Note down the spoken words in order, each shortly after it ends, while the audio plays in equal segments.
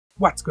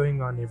What's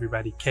going on,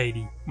 everybody?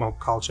 Katie Mob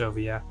Culture over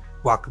here.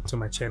 Welcome to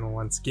my channel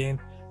once again,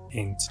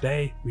 and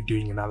today we're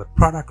doing another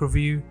product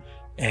review,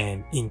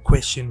 and in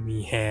question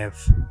we have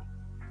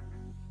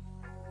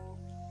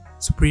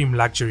Supreme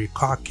Luxury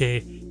Car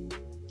Care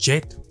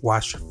Jet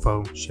Wash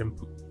Foam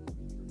Shampoo.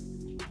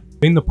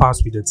 In the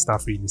past we did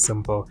stuff really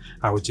simple.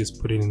 I would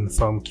just put it in the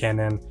foam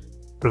cannon,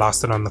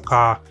 blast it on the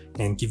car,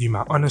 and give you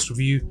my honest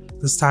review.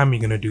 This time we're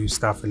going to do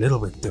stuff a little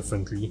bit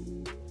differently.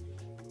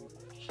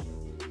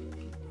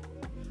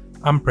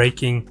 I'm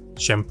breaking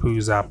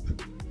shampoos up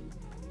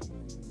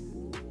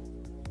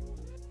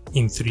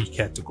in 3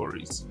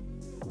 categories.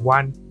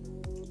 1,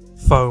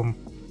 foam.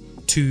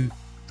 2,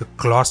 the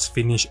gloss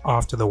finish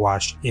after the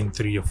wash. And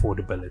 3,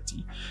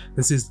 affordability.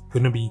 This is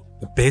going to be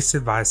the best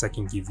advice I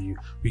can give you.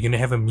 We're going to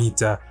have a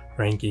meter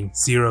ranking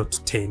 0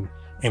 to 10,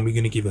 and we're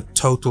going to give a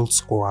total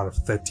score out of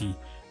 30,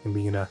 and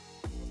we're going to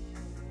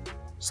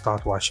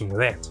start washing with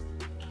that.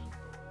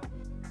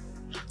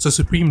 So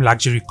Supreme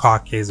Luxury Car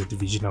Care is a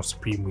division of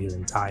Supreme Wheel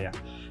and Tire.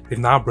 They've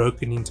now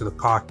broken into the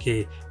car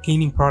care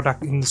cleaning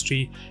product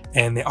industry,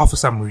 and they offer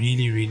some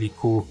really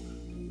cool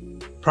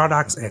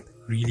products at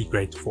really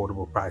great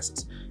affordable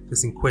prices.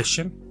 This in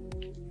question,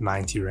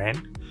 90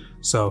 Rand.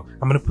 So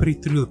I'm going to put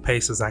it through the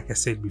paces. Like I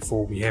said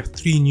before, we have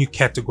 3 new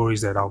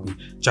categories that I'll be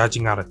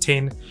judging out of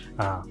 10.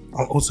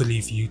 I'll also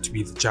leave you to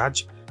be the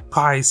judge.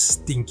 Car is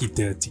stinky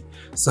dirty.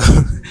 So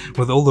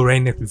with all the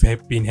rain that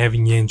we've been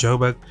having here in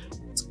Joburg,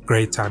 it's a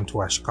great time to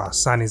wash car.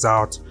 Sun is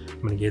out.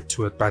 I'm going to get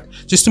to it, but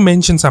just to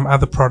mention some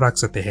other products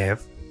that they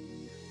have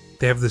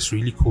this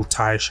really cool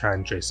tire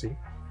shine dressing.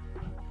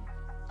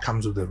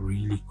 Comes with a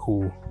really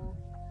cool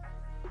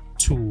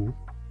tool.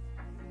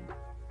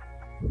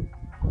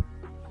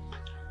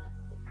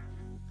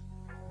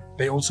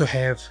 They also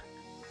have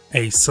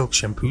a silk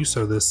shampoo,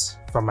 so this,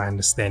 from my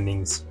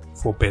understandings,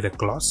 for better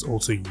gloss,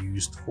 also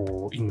used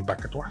for in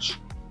bucket wash.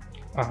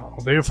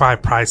 I'll verify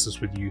prices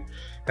with you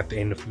at the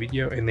end of the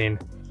video. And then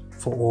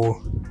for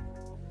all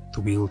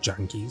the wheel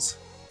junkies,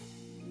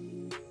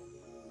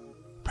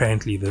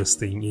 apparently this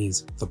thing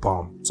is the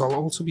bomb. So I'll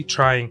also be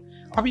trying,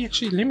 let's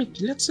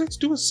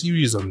do a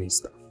series on these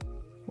stuff.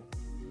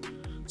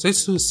 So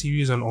let's do a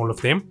series on all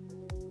of them.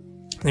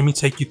 Let me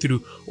take you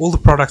through all the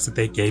products that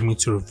they gave me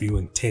to review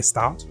and test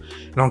out,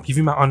 and I'll give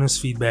you my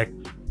honest feedback.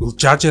 We'll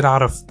judge it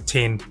out of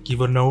 10,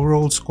 give an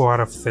overall score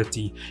out of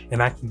 30,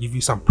 and I can give you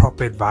some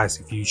proper advice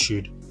if you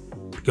should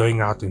be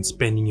going out and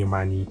spending your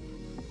money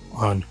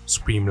on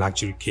Supreme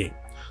Luxury Care.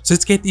 So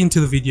let's get into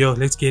the video,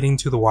 let's get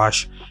into the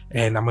wash,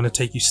 and I'm going to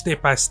take you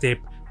step by step,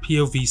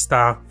 POV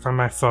style from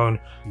my phone.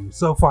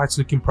 So far it's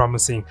looking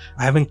promising.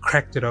 I haven't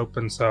cracked it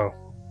open, so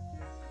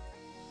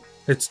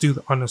let's do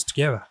the honors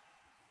together.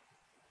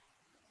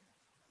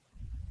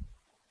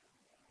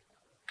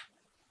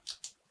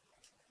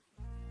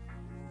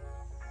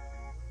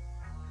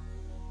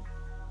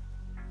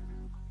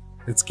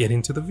 Let's get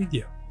into the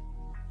video.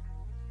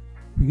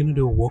 We're going to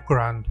do a walk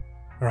around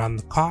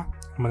the car.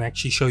 I'm going to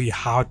actually show you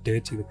how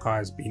dirty the car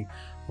has been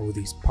over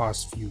these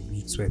past few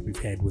weeks that we've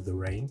had with the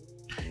rain.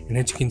 And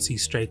as you can see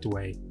straight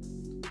away,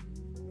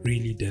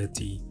 really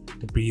dirty,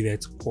 debris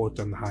that's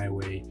caught on the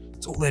highway.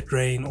 It's all that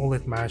rain, all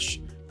that mush.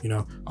 You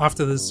know,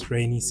 after this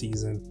rainy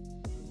season,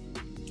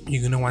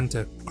 you're going to want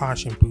a car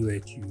shampoo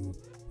that you're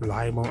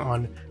reliable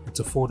on, it's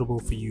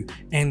affordable for you,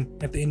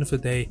 and at the end of the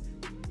day,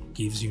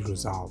 gives you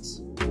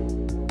results.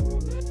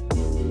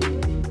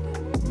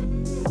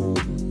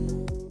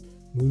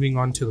 Moving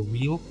on to the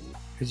wheel,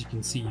 as you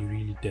can see,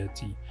 really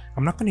dirty.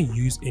 I'm not going to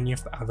use any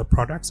of the other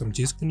products. I'm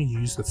just going to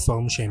use the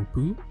foam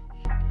shampoo.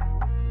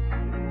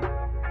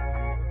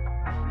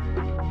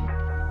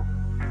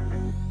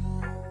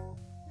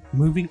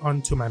 Moving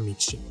on to my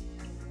mixture.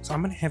 So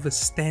I'm going to have a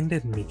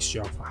standard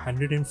mixture of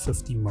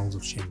 150 ml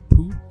of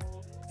shampoo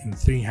and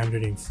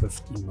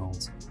 350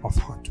 ml of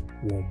hot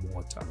warm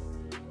water.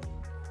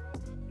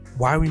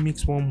 Why we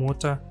mix warm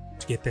water?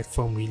 To get that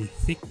foam really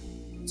thick.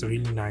 It's a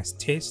really nice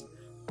test.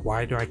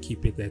 Why do I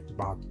keep it at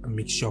about a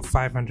mixture of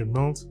 500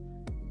 ml?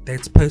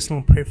 That's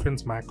personal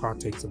preference. My car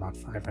takes about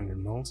 500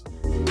 ml.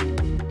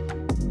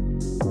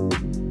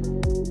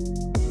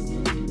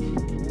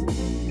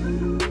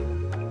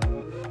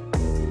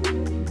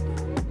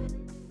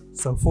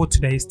 So for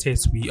today's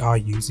test, we are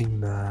using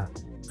the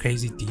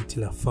Crazy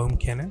Detailer foam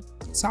cannon.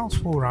 It sells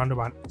for around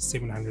about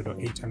 700 or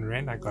 800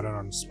 Rand. I got it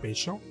on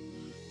special.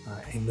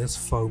 And this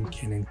foam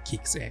cannon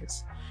kicks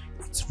ass.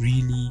 It's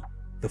really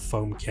the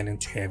foam cannon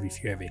to have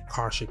if you have a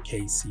Karcher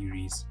K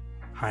series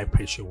high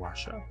pressure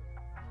washer.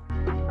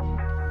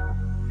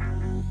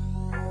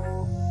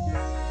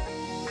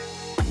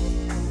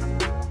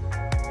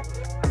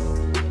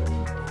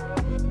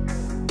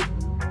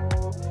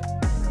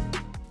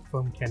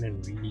 Foam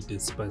cannon really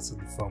disperses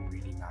the foam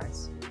really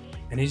nice,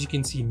 and as you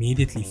can see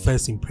immediately,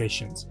 first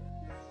impressions,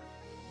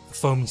 the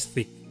foam is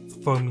thick,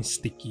 the foam is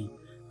sticky,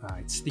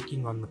 it's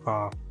sticking on the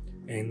car,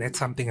 and that's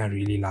something I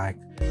really like.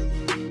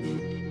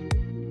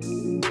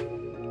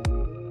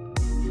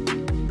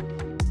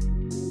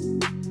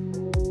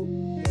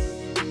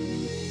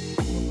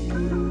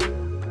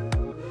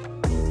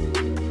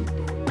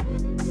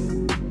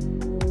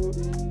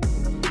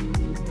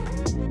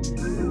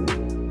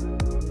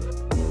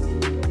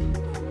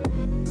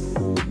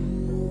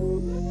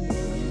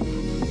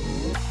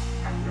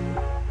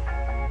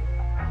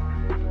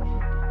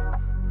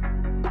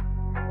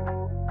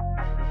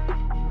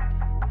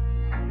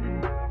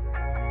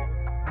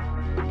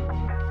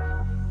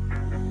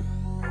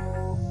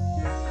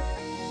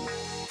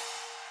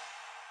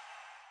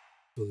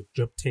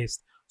 drip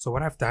test. So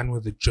what I've done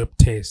with the drip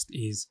test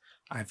is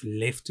I've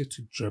left it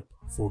to drip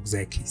for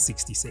exactly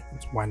 60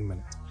 seconds, 1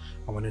 minute.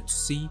 I wanted to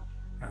see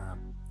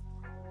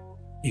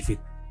if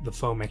the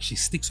foam actually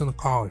sticks on the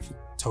car, or if it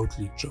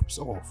totally drips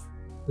off.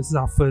 This is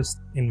our first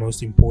and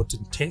most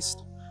important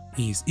test,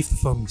 is if the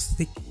foam is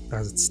thick,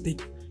 does it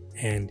stick,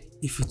 and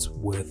if it's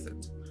worth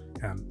it.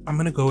 I'm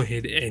gonna go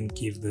ahead and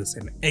give this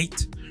an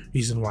 8.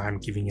 Reason why I'm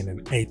giving it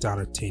an 8 out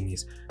of 10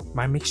 is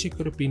my mixture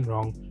could have been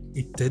wrong.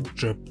 It did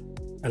drip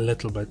a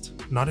little bit,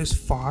 not as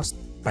fast,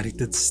 but it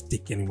did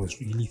stick and it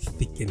was really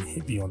thick and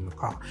heavy on the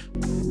car.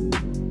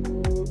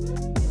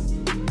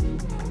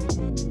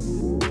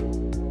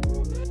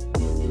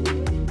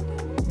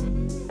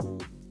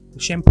 The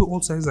shampoo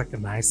also has like a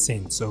nice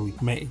scent, so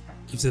it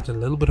gives it a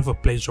little bit of a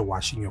pleasure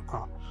washing your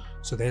car.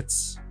 So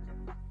that's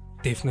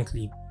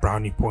definitely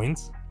brownie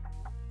points.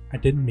 I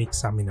did mix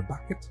some in a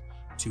bucket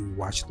to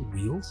wash the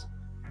wheels.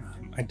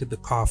 I did the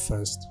car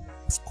first,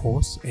 of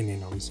course, and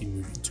then obviously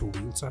move into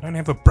wheels. So I don't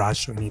have a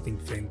brush or anything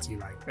fancy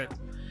like that.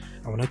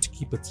 I wanted to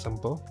keep it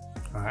simple.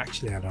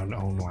 Actually, I don't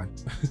own one.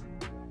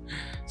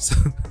 So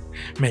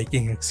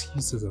making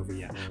excuses over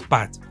here.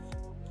 But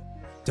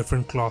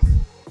different cloth,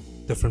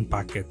 different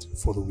bucket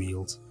for the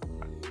wheels.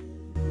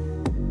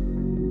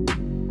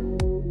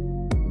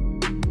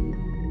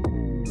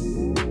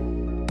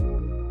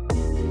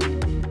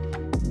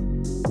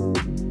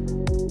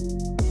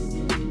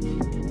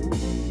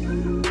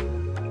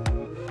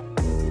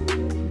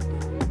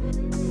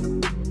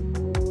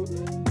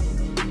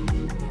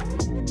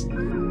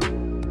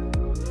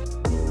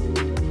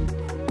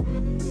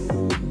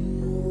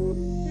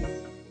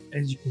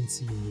 As you can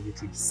see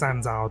immediately,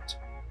 sun's out.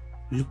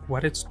 Look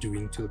what it's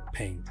doing to the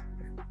paint.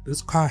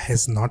 This car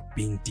has not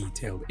been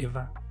detailed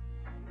ever.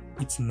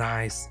 It's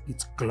nice,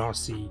 it's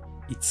glossy,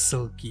 it's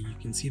silky. You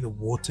can see the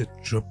water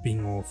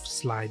dripping off,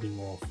 sliding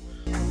off.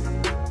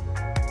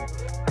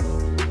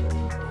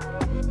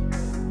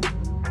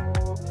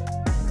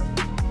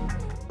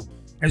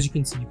 As you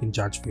can see, you can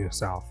judge for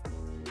yourself.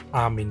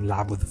 I'm in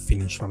love with the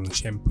finish from the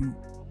shampoo.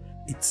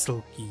 It's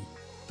silky,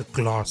 the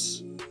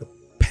gloss, the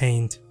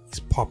paint is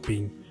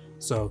popping.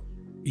 So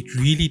it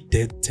really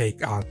did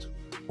take out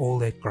all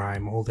that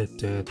grime, all that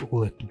dirt, all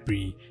that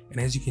debris,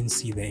 and as you can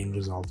see, the end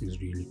result is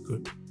really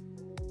good.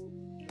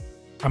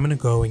 I'm gonna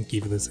go and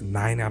give this a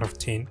 9 out of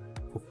 10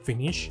 for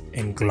finish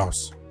and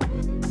gloss.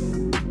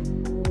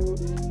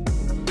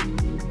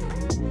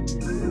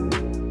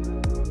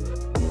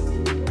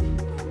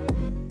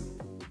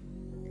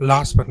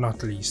 Last but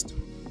not least,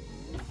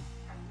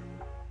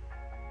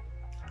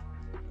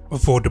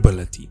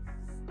 affordability.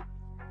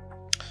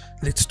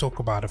 Let's talk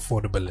about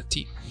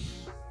affordability.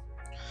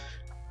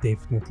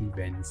 Definitely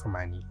value for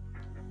money.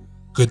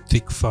 Good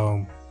thick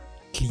foam,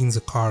 cleans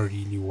the car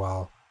really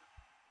well.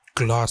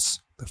 Gloss,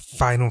 the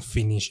final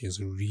finish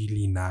is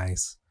really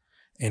nice.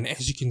 And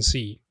as you can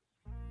see,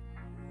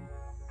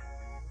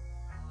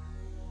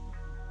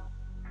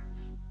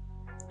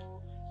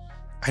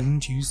 I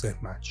didn't use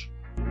that much.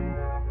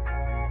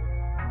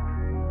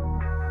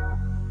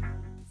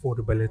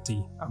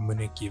 Affordability, I'm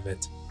gonna give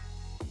it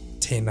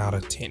 10 out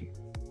of 10.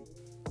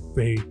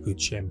 Very good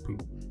shampoo.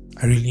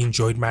 I really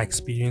enjoyed my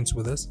experience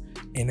with this,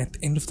 and at the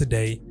end of the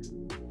day,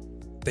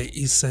 there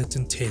is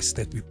certain tests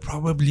that we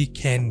probably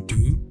can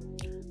do,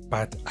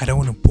 but I don't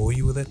want to bore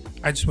you with it.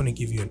 I just want to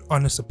give you an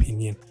honest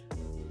opinion.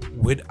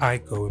 Would I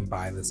go and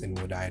buy this, and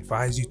would I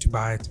advise you to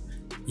buy it?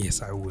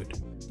 Yes, I would.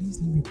 Please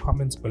leave your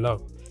comments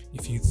below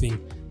if you think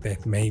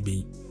that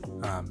maybe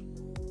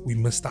we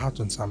missed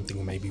out on something,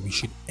 or maybe we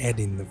should add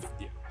in the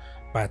video.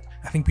 But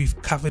I think we've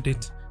covered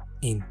it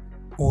in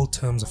all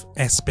terms of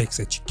aspects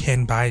that you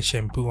can buy a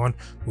shampoo on,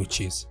 which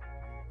is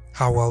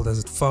how well does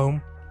it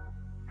foam,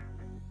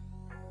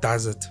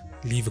 does it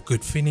leave a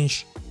good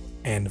finish,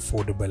 and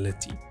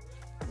affordability.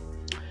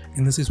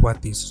 And this is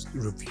what these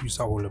reviews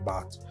are all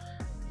about,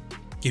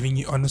 giving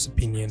you honest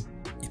opinion.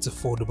 It's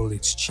affordable,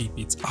 it's cheap,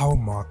 it's our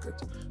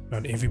market.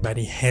 Not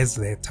everybody has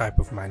that type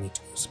of money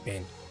to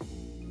spend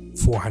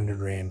 400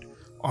 Rand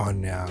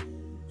on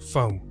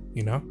foam,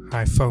 you know,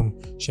 high foam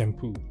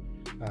shampoo.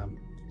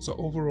 So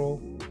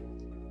overall,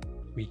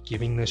 we're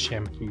giving the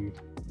shampoo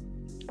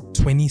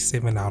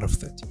 27 out of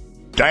 30.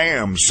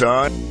 Damn,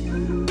 son.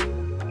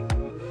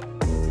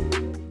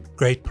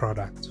 Great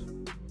product.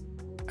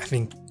 I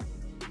think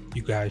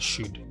you guys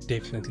should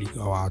definitely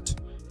go out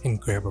and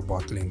grab a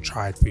bottle and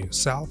try it for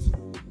yourself.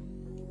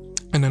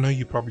 And I know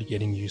you're probably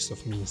getting used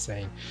of me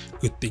saying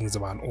good things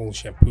about all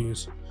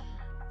shampoos,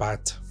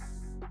 but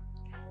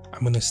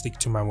I'm gonna stick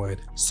to my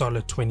word.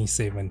 Solid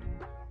 27.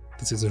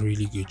 This is a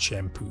really good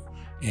shampoo.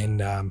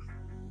 And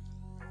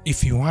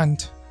if you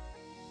want,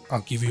 I'll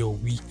give you a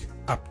week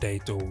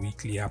update or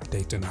weekly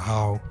update on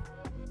how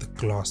the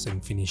gloss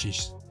and finish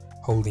is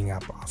holding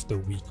up after a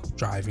week of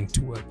driving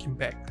to work and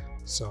back.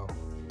 So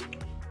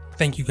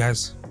thank you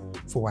guys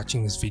for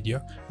watching this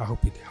video. I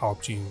hope it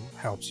helps you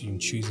in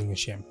choosing a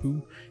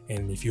shampoo.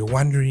 And if you're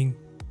wondering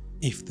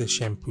if the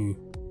shampoo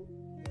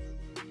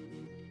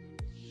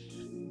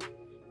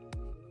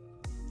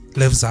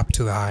lives up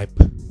to the hype,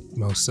 it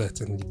most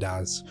certainly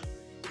does.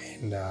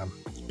 And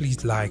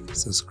please like,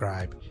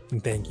 subscribe,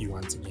 and thank you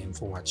once again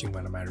for watching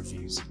one of my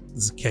reviews.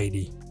 This is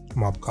KD,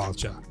 Mob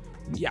Culture.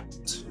 Yeah.